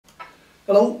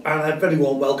Hello and a very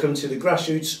warm welcome to the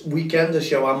Grassroots Weekender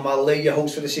Show. I'm Mal Lee, your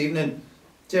host for this evening.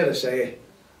 Dare I say it,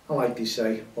 I like they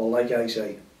say, or like I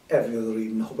say, every other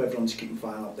evening. Hope everyone's keeping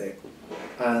fine out there.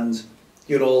 And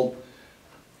you've all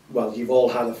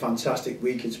had a fantastic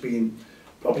week. It's been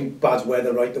probably bad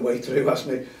weather right the way through,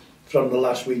 hasn't it, from the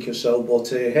last week or so. But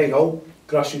hey ho,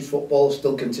 grassroots football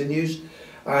still continues.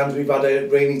 And we've had a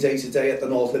rainy day today at the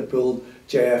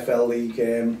NLJFL League.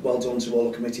 Well done to all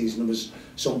the committees, and there was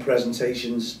some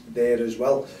presentations there as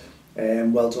well.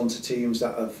 Well done to teams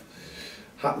that have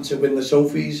happened to win the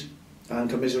trophies, and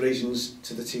commiserations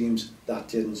to the teams that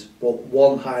didn't. But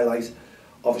one highlight,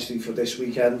 obviously, for this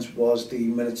weekend was the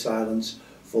minute silence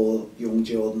for young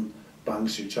Jordan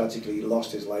Banks, who tragically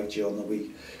lost his life during the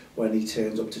week when he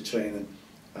turned up to training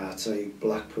at a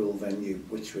Blackpool venue,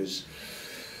 which was...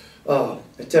 oh,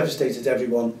 it devastated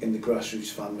everyone in the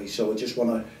grassroots family. So I just want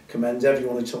to commend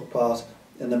everyone who took part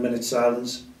in the minute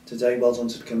silence today. Well done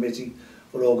to the committee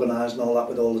for organising all that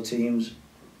with all the teams,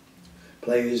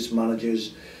 players,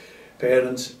 managers,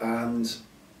 parents and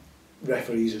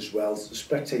referees as well. The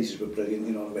spectators were brilliant,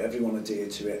 you know, everyone adhered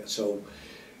to it. So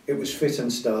it was fit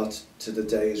and start to the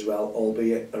day as well,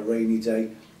 albeit a rainy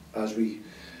day as we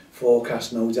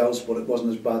forecast, no doubt, but it wasn't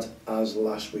as bad as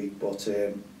last week. But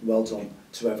well done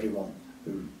to everyone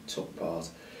who took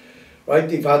part. Right,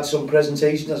 they've had some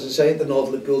presentation, as I say, at the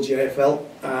NLJFL,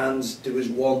 and there was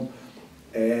one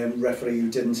referee who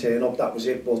didn't turn up. That was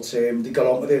it, but they got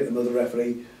on with it. Another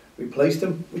referee replaced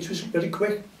him, which was very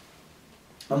quick.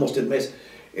 I must admit,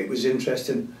 it was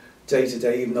interesting day to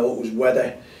day, even though it was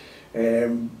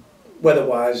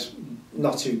weather-wise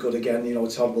not too good again. You know,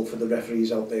 it's horrible for the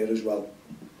referees out there as well.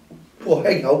 Well,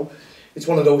 hey ho, it's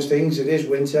one of those things. It is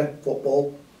winter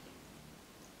football.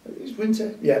 It's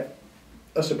winter, yeah,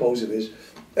 I suppose it is.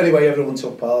 Anyway, everyone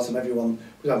took part and everyone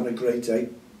was having a great day.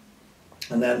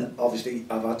 And then obviously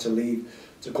I've had to leave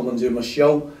to come and do my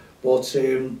show. But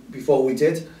before we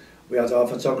did, we had our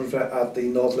photographer at the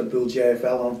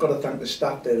NLJFL, and I've got to thank the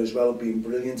staff there as well, being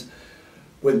brilliant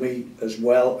with me as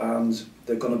well. And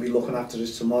they're going to be looking after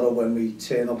us tomorrow when we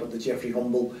turn up at the Geoffrey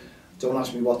Humble. Don't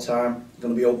ask me what time. We're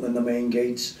going to be opening the main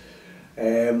gates.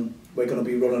 We're going to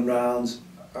be running around,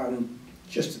 and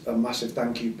just a massive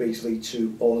thank you basically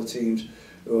to all the teams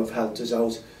who have helped us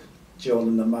out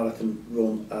during the marathon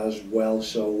run as well.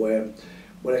 So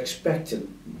we're expecting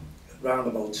around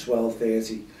about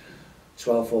 12:30,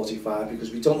 12:45,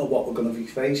 because we don't know what we're going to be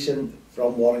facing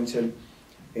from Warrington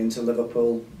into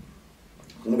Liverpool.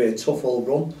 It's going to be a tough old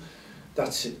run.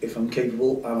 That's if I'm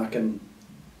capable and I can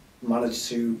manage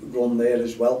to run there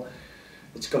as well.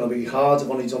 It's going to be hard.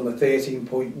 I've only done the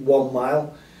 13.1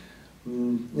 mile,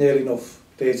 nearly enough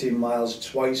 13 miles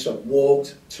twice. I've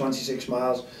walked 26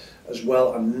 miles as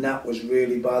well, and that was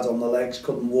really bad on the legs.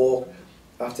 Couldn't walk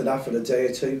after that for a day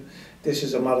or two. This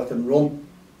is a marathon run.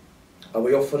 Are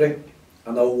we up for it?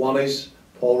 I know one is,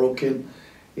 Paul Rudkin.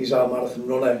 He's our marathon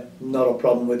runner. Not a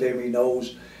problem with him. He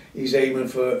knows he's aiming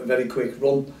for a very quick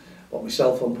run. But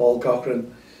myself and Paul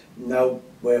Cochran, no,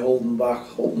 we're holding back,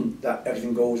 hoping that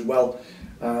everything goes well.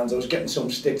 And I was getting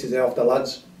some stick today off the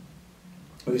lads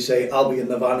who say, I'll be in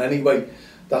the van anyway.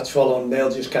 That's following,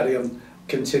 they'll just carry on,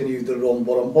 continue the run.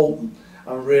 But I'm hoping,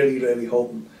 I'm really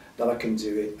hoping that I can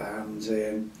do it.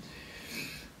 And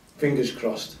fingers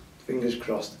crossed, fingers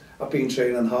crossed. I've been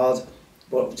training hard,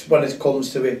 but when it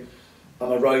comes to it,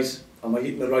 am I right? Am I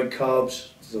eating the right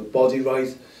carbs? Is the body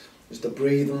right? Is the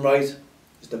breathing right?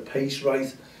 Is the pace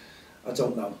right? I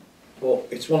don't know. But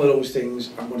it's one of those things.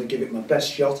 I'm going to give it my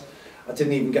best shot. I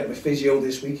didn't even get my physio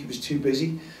this week. He was too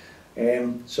busy.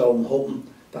 So I'm hoping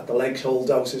that the legs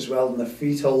hold out as well, and the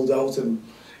feet hold out, and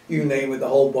you name it, the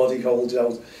whole body holds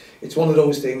out. It's one of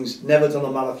those things. Never done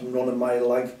a marathon run in my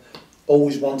life.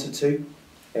 Always wanted to.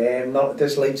 Not at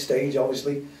this late stage,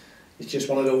 obviously. It's just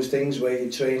one of those things where you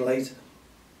train late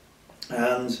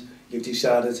and you've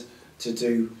decided to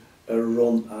do a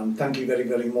run. And thank you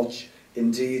very much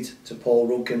indeed to Paul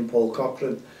Rudkin, Paul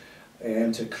Cochran,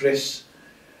 to Chris,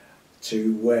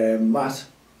 to Matt,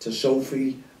 to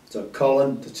Sophie, to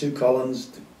Colin, the two Collins,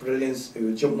 the brilliants who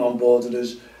are jumping on board with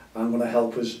us and going to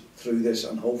help us through this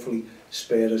and hopefully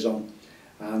spare us on.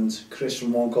 And Chris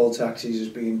from One Call Taxis has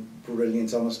been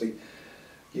brilliant, honestly.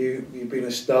 You've been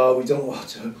a star. We don't know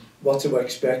what to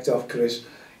expect of Chris.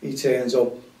 He turns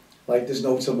up like there's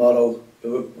no tomorrow.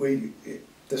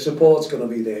 The support's going to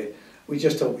be there. We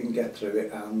just hope we can get through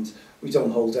it, and we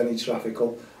don't hold any traffic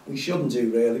up. We shouldn't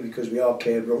do really, because we are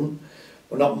curb running.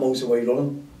 We're not motorway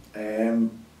running.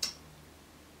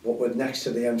 But we're next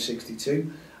to the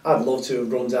M62. I'd love to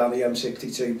have run down the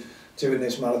M62 doing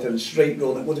this marathon, straight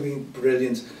run. It would have been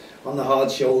brilliant. on the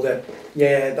hard shoulder,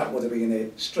 yeah, that would have been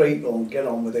it. Straight run, get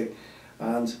on with it,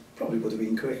 and probably would have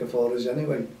been quicker for us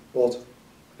anyway. But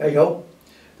hey ho,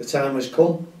 the time has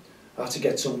come. I have to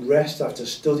get some rest, I have to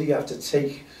study, I have to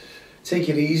take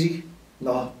it easy.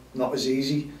 Not as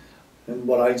easy. And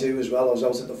what I do as well, I was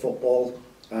out at the football,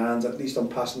 and at least I'm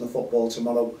passing the football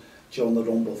tomorrow during the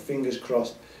rumble. Fingers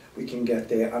crossed we can get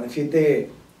there. And if you're there,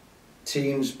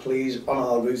 teams, please, on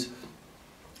our route,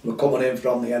 we're coming in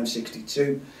from the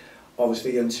M62,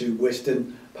 obviously into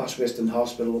Wiston, past Wiston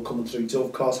Hospital, we're coming through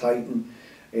Dovecot, Heighton,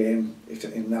 if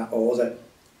in that order.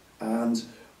 And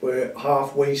we're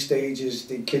halfway stages,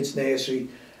 the kids' nursery,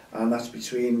 and that's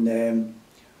between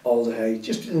Alderhay,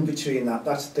 just in between that,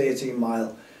 that's 13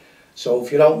 mile. So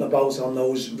if you're out and about on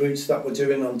those routes that we're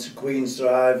doing onto Queen's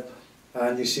Drive,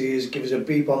 and you see us, give us a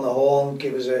beep on the horn,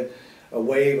 give us a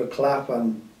wave, a clap,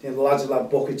 and you know, the lads will have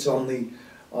buckets on the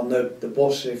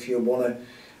bus. If you want to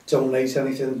donate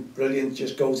anything, brilliant,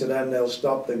 just go to them, they'll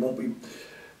stop, there won't be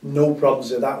no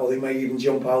problems with that, or they may even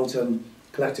jump out and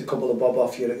collect a couple of bob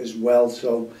off you as well.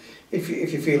 So if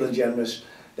you're feeling generous,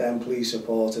 then please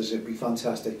support us, it'd be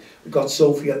fantastic. We've got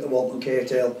Sophie at the Walton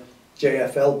Caredale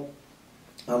JFL,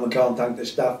 and we can't thank the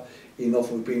staff enough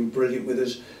who've been brilliant with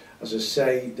us. As I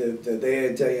say, they're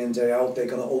there day in, day out. They're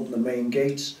going to open the main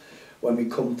gates when we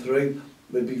come through.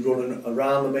 We'll be running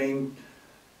around the main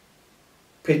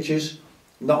pitches,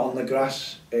 not on the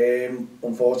grass,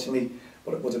 unfortunately,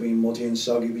 but it would have been muddy and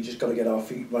soggy. We just got to get our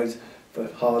feet right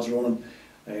for hard running,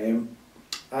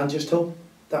 and just hope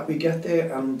that we get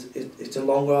there. And it's a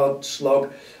long, hard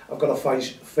slog. I've got to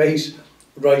face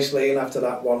Rice Lane after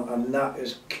that one, and that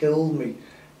has killed me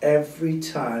every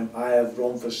time I have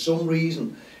run. For some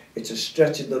reason, it's a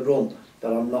stretch of the run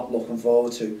that I'm not looking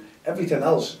forward to. Everything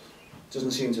else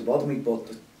doesn't seem to bother me, but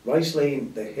the Rice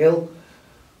Lane, the hill,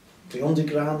 the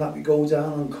underground that we go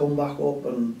down and come back up,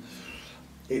 and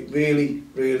it really,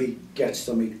 really gets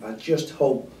to me. I just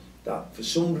hope that for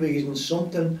some reason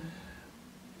something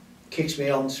kicks me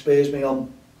on, spurs me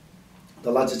on.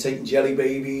 The lads are taking jelly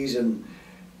babies and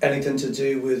anything to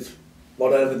do with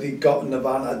whatever they got in the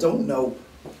van. I don't know.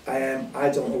 I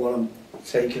don't know what I'm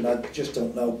taking. I just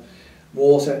don't know.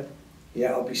 Water.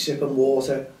 Yeah, I'll be sipping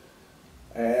water.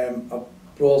 I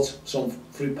brought some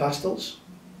fruit pastels.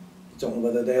 Don't know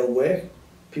whether they'll work.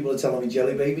 People are telling me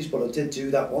jelly babies, but I did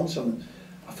do that once and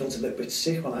I felt a little bit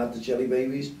sick when I had the jelly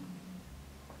babies.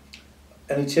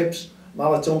 Any tips?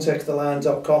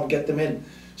 mal@don'ttexttheline.com, get them in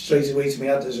straight away to me.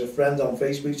 As a friend on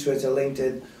Facebook, Twitter,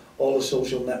 LinkedIn, all the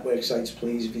social network sites,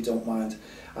 please, if you don't mind.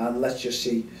 And let's just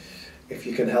see if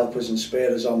you can help us and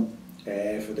spare us on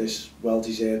for this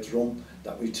well-deserved run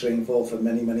that we've trained for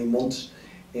many, many months.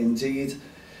 Indeed.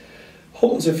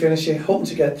 Hoping to finish it, hoping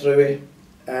to get through it,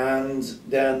 and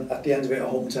then at the end of it, I'm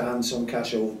hoping to hand some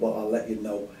cash over, but I'll let you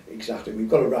know exactly. We've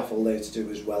got a raffle there to do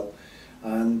as well,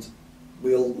 and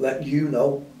we'll let you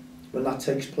know when that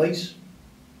takes place.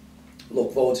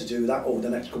 Look forward to do that over the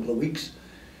next couple of weeks.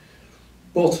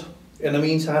 But in the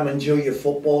meantime, enjoy your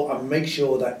football and make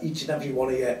sure that each and every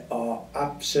one of you are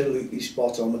absolutely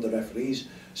spot on with the referees.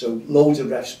 So loads of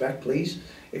ref spec, please,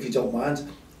 if you don't mind.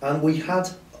 And we had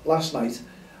last night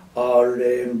our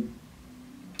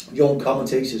young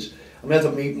commentators, and we had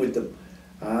a meeting with them,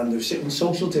 and they were sitting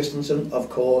social distancing, of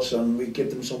course, and we give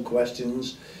them some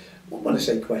questions. When I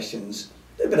say questions,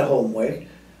 a bit of homework,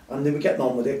 and they were getting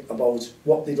on with it about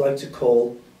what they'd like to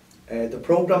call the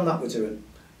programme that we're doing.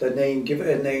 The name, give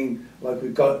it a name like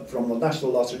we've got from the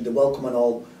National Lottery, the Welcome and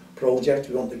All project.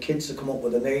 We want the kids to come up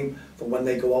with a name for when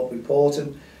they go out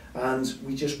reporting, and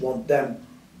we just want them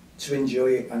to enjoy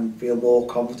it and feel more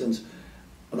confident.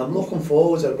 And I'm looking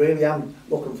forward, I really am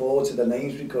looking forward to the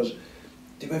names, because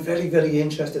they were very, very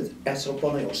interested, set up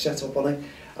on it,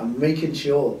 and making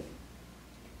sure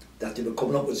that they were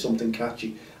coming up with something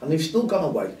catchy. And they've still gone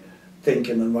away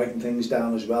thinking and writing things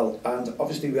down as well. And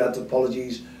obviously we had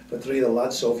apologies for 3 of the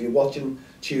lads, so if you're watching,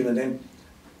 tuning in,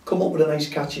 come up with a nice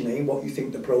catchy name, what you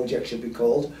think the project should be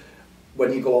called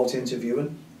when you go out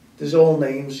interviewing. There's all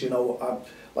names, you know,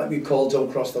 like we called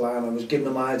Don't Cross the Line. I was giving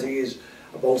them ideas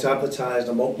about advertising,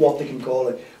 about what they can call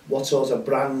it, what sort of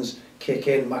brands kick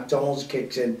in. McDonald's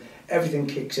kicks in, everything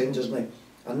kicks in, doesn't it?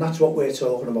 And that's what we're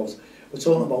talking about. We're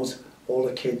talking about all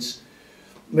the kids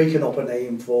making up a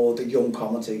name for the young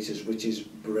commentators, which is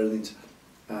brilliant.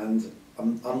 And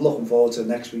I'm looking forward to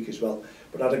next week as well.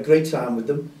 But I had a great time with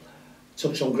them.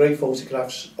 Took some great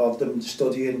photographs of them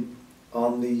studying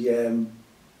on the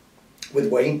with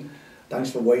Wayne. Thanks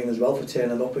for Wayne as well for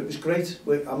turning up. It was great.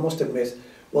 I must admit,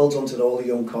 well done to all the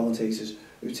young commentators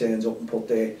who turned up and put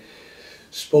their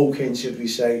spoke in, should we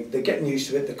say. They're getting used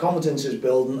to it. The confidence is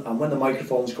building, and when the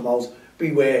microphones come out,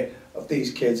 beware of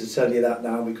these kids, I tell you that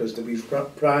now, because they'll be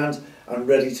primed and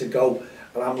ready to go,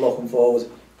 and I'm looking forward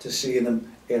to seeing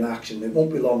them in action. It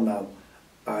won't be long now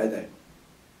either.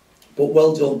 But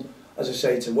well done, as I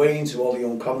say, to Wayne, to all the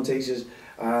young commentators,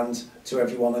 and to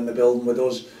everyone in the building with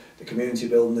us, the community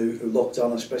building who looked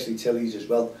on, especially Tilly's as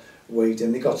well, waved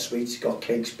in. They got sweets, got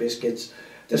cakes, biscuits.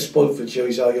 They're spoiled for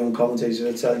choice, our young commentators,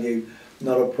 I tell you,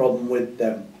 not a problem with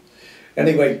them.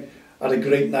 Anyway, I had a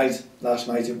great night last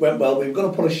night. It went well. We were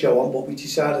going to put a show on, but we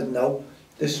decided no.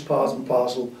 This is part and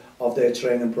parcel of their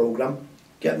training programme,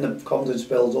 getting the confidence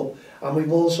built up. And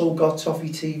we've also got Toffee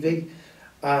TV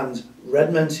and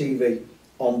Redmen TV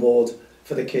on board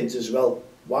for the kids as well.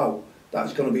 Wow,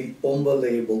 that's going to be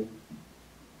unbelievable.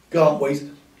 Can't wait.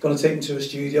 Going to take them to a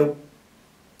studio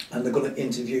and they're going to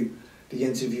interview the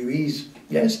interviewees.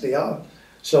 Yes, they are.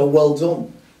 So well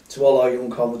done to all our young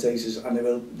commentators, and they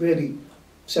were really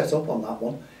set up on that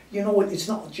one. You know, it's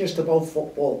not just about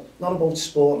football, not about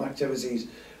sport and activities.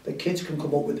 The kids can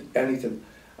come up with anything,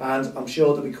 and I'm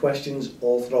sure there'll be questions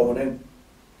all thrown in,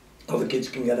 how the kids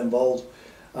can get involved,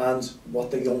 and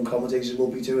what the young commentators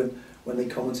will be doing when they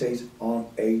commentate on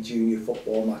a junior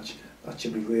football match. That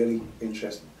should be really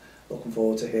interesting. Looking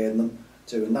forward to hearing them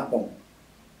doing that one.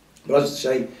 But as I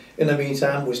say, in the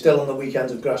meantime, we're still on the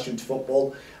weekends of grassroots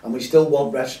football, and we still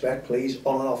want respect, please,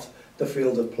 on and off the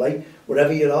field of play.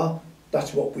 Wherever you are,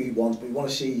 that's what we want. We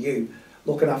want to see you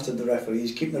looking after the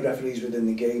referees, keeping the referees within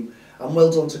the game. And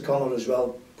well done to Connor as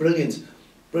well. Brilliant,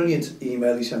 brilliant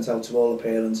email he sent out to all the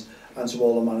parents and to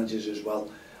all the managers as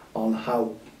well on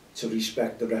how to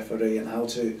respect the referee and how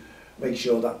to make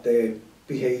sure that their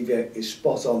behaviour is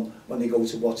spot on when they go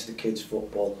to watch the kids'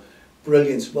 football.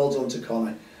 Brilliant. Well done to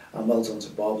Connor. And well done to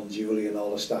Bob and Julie and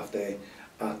all the staff there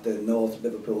at the North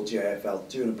Liverpool JFL,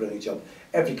 doing a brilliant job.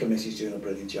 Every committee's doing a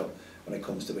brilliant job when it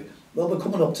comes to it. Well, we're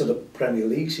coming up to the Premier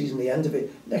League season, the end of it.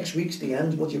 Next week's the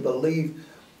end, would you believe?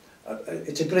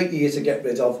 It's a great year to get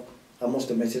rid of, I must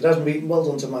admit. It hasn't been well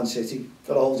done to Man City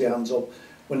for hold your hands up,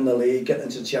 winning the league, getting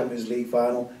into the Champions League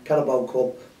final, Carabao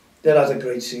Cup. They had a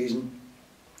great season,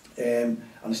 and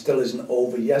it still isn't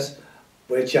over yet.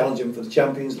 We're challenging for the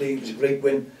Champions League. It was a great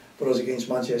win for us against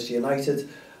Manchester United.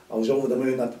 I was over the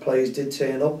moon that the players did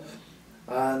turn up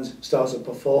and started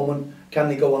performing. Can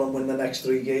they go on and win the next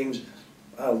 3 games?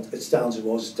 Well, it's down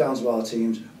to us, it's down to our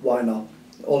teams. Why not?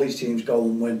 All these teams go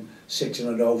and win 6 in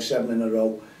a row, 7 in a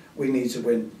row. We need to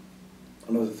win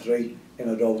another 3 in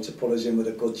a row to put us in with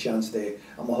a good chance there.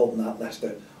 And we're hoping that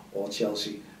Leicester or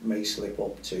Chelsea may slip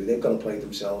up too. They've got to play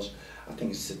themselves. I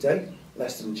think it's today,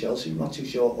 Leicester and Chelsea. I'm not too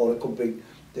sure, or it could be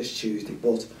this Tuesday.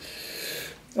 But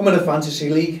I'm in a fantasy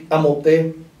league. I'm up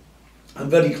there. I'm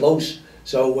very close.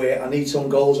 So I need some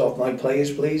goals off my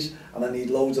players, please. And I need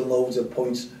loads and loads of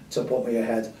points to put me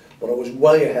ahead. But I was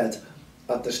way ahead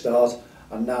at the start.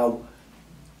 And now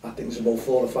I think there's about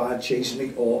 4 or 5 chasing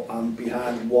me, or I'm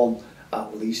behind 1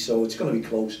 at least. So it's going to be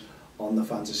close on the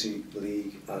fantasy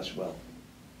league as well.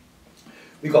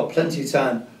 We've got plenty of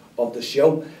time of the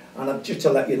show. And just to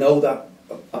let you know that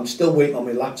I'm still waiting on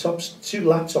my laptops. 2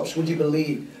 laptops, would you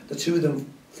believe? The 2 of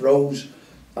them froze,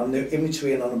 and in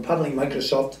between, and apparently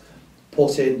Microsoft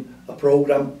put in a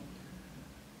program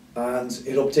and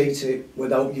it updates it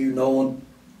without you knowing,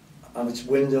 and it's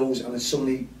Windows, and it's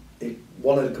suddenly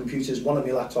one of the computers, one of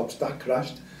my laptops, that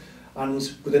crashed,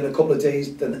 and within a couple of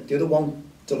days the other one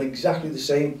done exactly the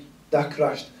same, that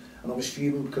crashed, and I was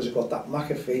fuming because I got that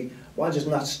McAfee. Why doesn't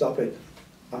that stop it?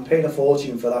 I'm paying a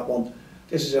fortune for that one.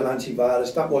 This is an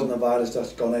antivirus. That wasn't a virus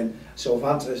that's gone in, so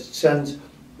I've had to send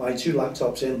my 2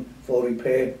 laptops in for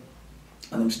repair,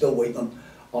 and I'm still waiting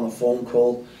on a phone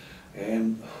call.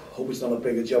 Hope it's not a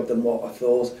bigger job than what I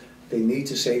thought. They need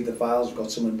to save the files. We've got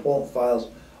some important files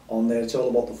on there. It's all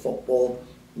about the football,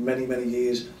 many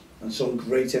years, and some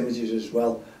great images as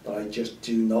well that I just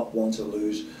do not want to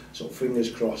lose. So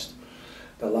fingers crossed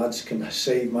the lads can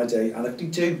save my day, and if they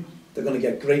do, they're going to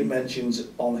get great mentions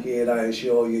on here, I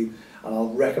assure you, and I'll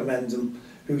recommend them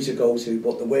who to go to,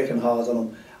 but they're working hard on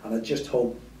them, and I just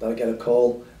hope that I get a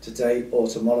call today or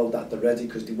tomorrow that they're ready,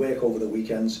 because they work over the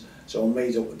weekends, so I'm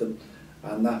made up with them,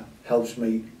 and that helps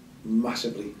me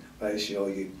massively, I assure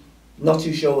you. Not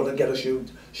too sure whether I'll get a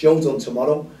show done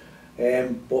tomorrow,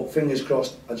 but fingers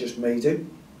crossed I just may do.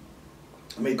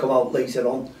 I may come out later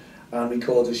on and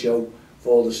record a show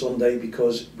for the Sunday,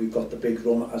 because we've got the big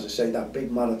run, as I say, that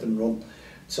big marathon run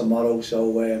tomorrow,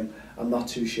 so I'm not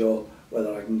too sure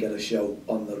whether I can get a show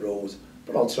on the road,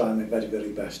 but I'll try my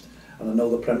very best. And I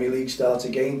know the Premier League starts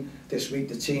again this week.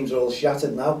 The teams are all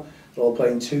shattered now. They're all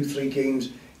playing 2-3 games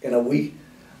in a week,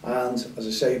 and as I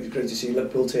say, it was great to see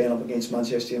Liverpool turn up against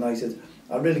Manchester United.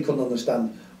 I really couldn't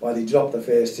understand why they dropped the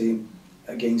first team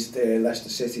against Leicester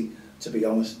City, to be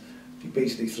honest. He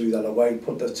basically threw that away,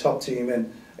 put the top team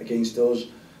in against us,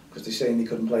 because they're saying they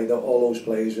couldn't play all those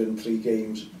players in 3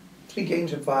 games. 3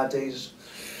 games in 5 days,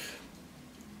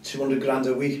 200 grand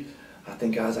a week. I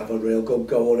think I'd have a real good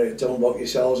go at it. Don't knock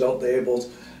yourselves out there, but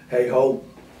hey ho,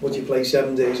 would you play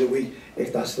 7 days a week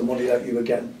if that's the money that you were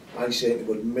getting? I certainly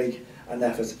would make an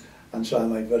effort and try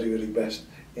my very, very best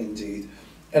indeed.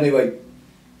 Anyway,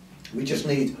 we just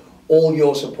need all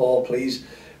your support, please,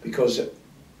 because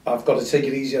I've got to take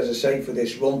it easy, as I say, for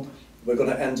this run. We're going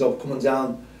to end up coming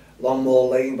down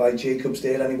Longmore Lane by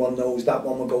Jacobsdale. Anyone knows that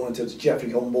one? We're going to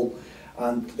Jeffrey Humble,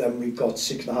 and then we've got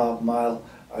 6.5 mile,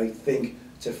 I think,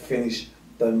 to finish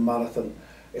the marathon.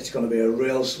 It's going to be a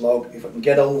real slog. If I can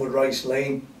get over Rice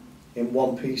Lane in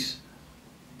one piece,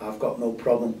 I've got no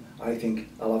problem. I think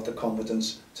I'll have the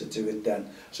confidence to do it then.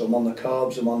 So I'm on the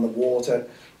carbs, I'm on the water.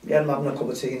 Yeah, I'm having a cup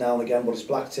of tea now and again, but it's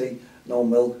black tea, no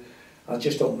milk. I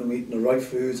just hope I'm eating the right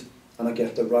food and I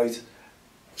get the right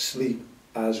sleep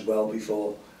as well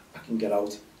before I can get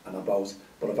out and about.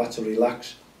 But I've had to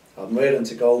relax. I'm raring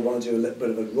to go, want to do a little bit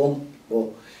of a run, but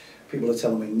people are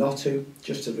telling me not to,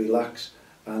 just to relax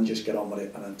and just get on with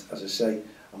it. And as I say,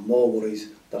 I'm more worried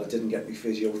that I didn't get my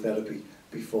physiotherapy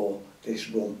before this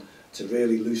run to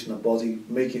really loosen the body,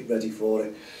 make it ready for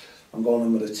it. I'm going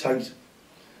in with a tight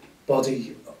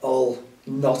body, all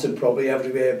knotted probably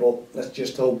everywhere, but let's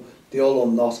just hope they all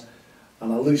unknot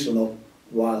and I loosen up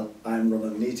while I'm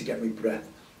running. I need to get my breath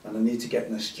and I need to get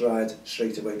in a stride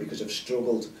straight away because I've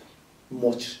struggled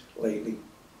much lately.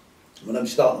 When I'm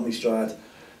starting my stride,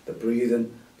 the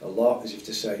breathing, a lot as if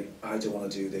to say, I don't want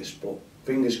to do this, but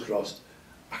fingers crossed,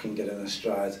 I can get in a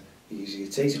stride easy.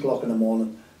 It's 8 o'clock in the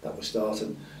morning that we're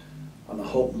starting, and I'm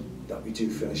hoping that we do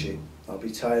finish it. I'll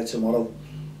be tired tomorrow,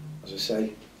 as I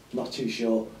say, not too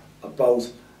sure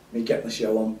about me getting the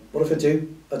show on, but if I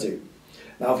do, I do.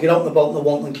 Now, if you're out and about in the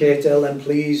Wanton Kirkdale, then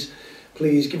please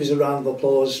give us a round of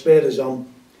applause, spare us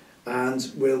on,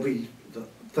 and we'll be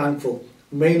thankful.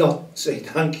 We may not say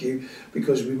thank you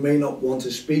because we may not want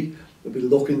to speak, we'll be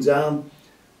looking down,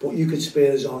 but you could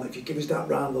spare us on. If you give us that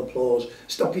round of applause,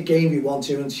 stop your game if you want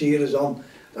to and cheer us on,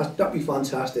 that'd be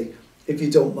fantastic, if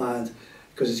you don't mind,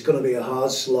 because it's going to be a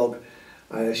hard slog,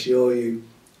 I assure you,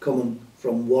 coming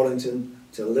from Warrington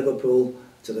to Liverpool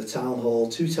to the town hall,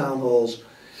 2 town halls.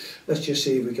 Let's just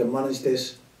see if we can manage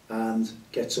this and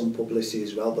get some publicity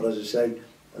as well. But as I say,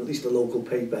 at least the local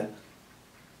paper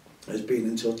has been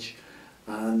in touch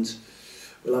and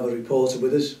we'll have a reporter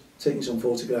with us taking some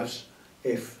photographs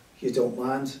if you don't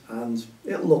mind, and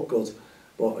it'll look good.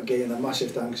 But again, a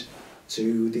massive thanks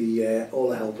to the all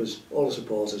the helpers, all the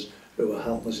supporters who are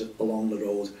helping us along the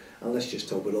road, and let's just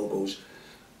hope it all goes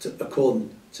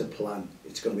according to plan.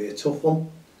 It's going to be a tough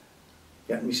one,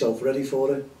 getting myself ready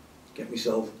for it, get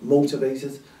myself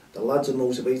motivated. The lads are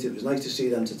motivated. It was nice to see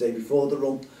them today before the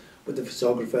run with the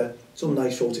photographer. Some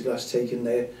nice photographs taken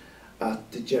there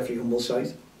at the Jeffrey Humble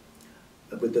site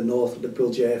with the North Liverpool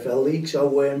JFL League. So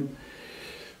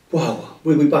wow,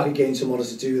 we'll be back again tomorrow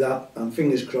to do that, and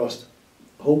fingers crossed,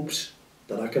 hopes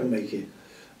that I can make it.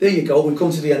 There you go, we've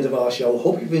come to the end of our show.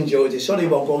 Hope you've enjoyed it. Sorry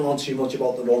about going on too much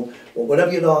about the run, but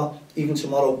wherever you are, even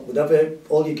tomorrow, whatever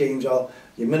all your games are,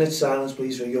 your minute silence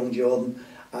please for young Jordan,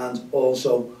 and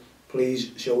also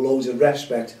please show loads of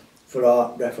respect for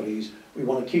our referees. We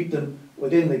want to keep them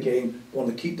within the game, we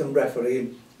want to keep them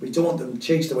refereeing, we don't want them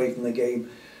chased away from the game.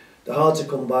 They're hard to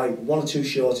come by, 1 or 2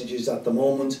 shortages at the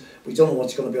moment. We don't know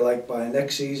what's going to be like by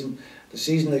next season. The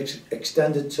season is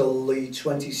extended till the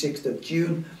 26th of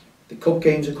June. The cup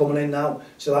games are coming in now,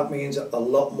 so that means a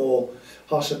lot more,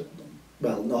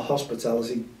 not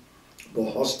hospitality,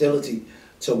 but hostility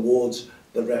towards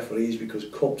the referees, because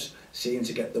cups seem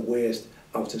to get the worst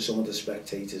out of some of the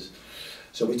spectators.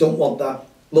 So we don't want that.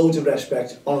 Loads of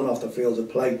respect on and off the field of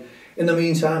play. In the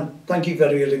meantime, thank you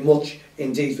very, very much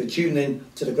indeed for tuning in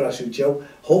to the Grassroots Show.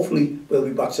 Hopefully we'll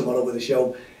be back tomorrow with a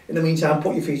show. In the meantime,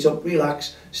 put your feet up,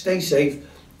 relax, stay safe,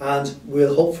 and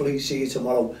we'll hopefully see you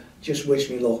tomorrow. Just wish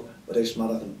me luck with this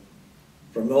marathon.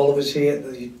 From all of us here at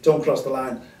the Don't Cross the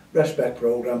Line Respect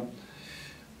Programme,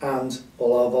 and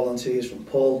all our volunteers from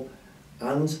Paul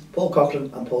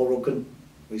Cochran and Paul Rudkin,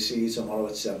 we'll see you tomorrow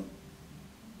at 7.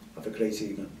 Have a great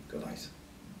evening. Good night.